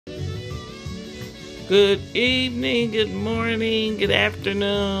Good evening, good morning, good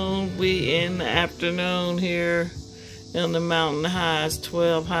afternoon. We in the afternoon here in the mountain high. It's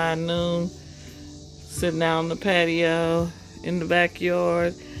 12 high noon. Sitting out on the patio, in the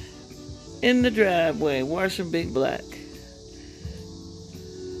backyard, in the driveway, washing Big Black.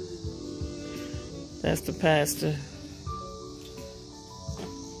 That's the pastor,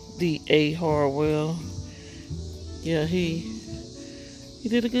 D.A. Harwell. Yeah, he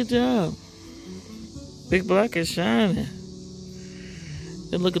did a good job. Big Black is shining.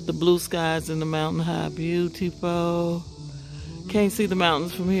 And look at the blue skies in the mountain high. Beautiful. Can't see the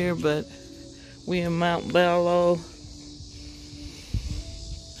mountains from here, but we in Montibello.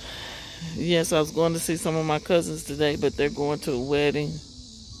 Yes, I was going to see some of my cousins today, but they're going to a wedding.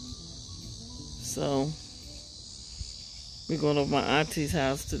 So we're going over my auntie's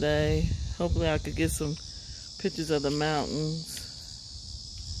house today. Hopefully I could get some pictures of the mountains.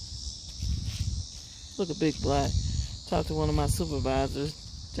 Look at Big Black. Talked to one of my supervisors,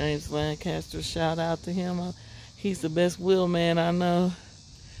 James Lancaster. Shout out to him. He's the best wheel man I know.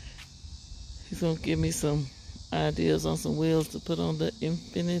 He's going to give me some ideas on some wheels to put on the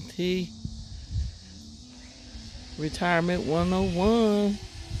Infinity. Retirement 101.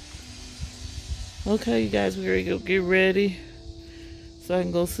 Okay, you guys, we're ready to go get ready so I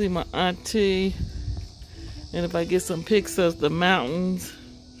can go see my auntie. And if I get some pics of the mountains,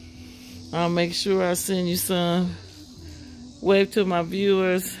 I'll make sure I send you some. Wave to my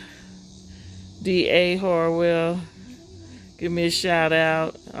viewers. D.A. Harwell. Give me a shout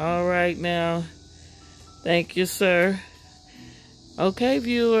out. All right now. Thank you, sir. Okay,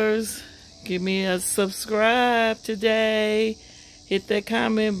 viewers. Give me a subscribe today. Hit that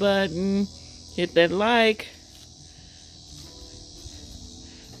comment button. Hit that like.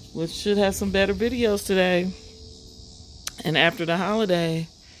 We should have some better videos today. And after the holiday.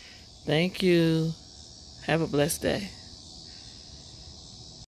 Thank you. Have a blessed day.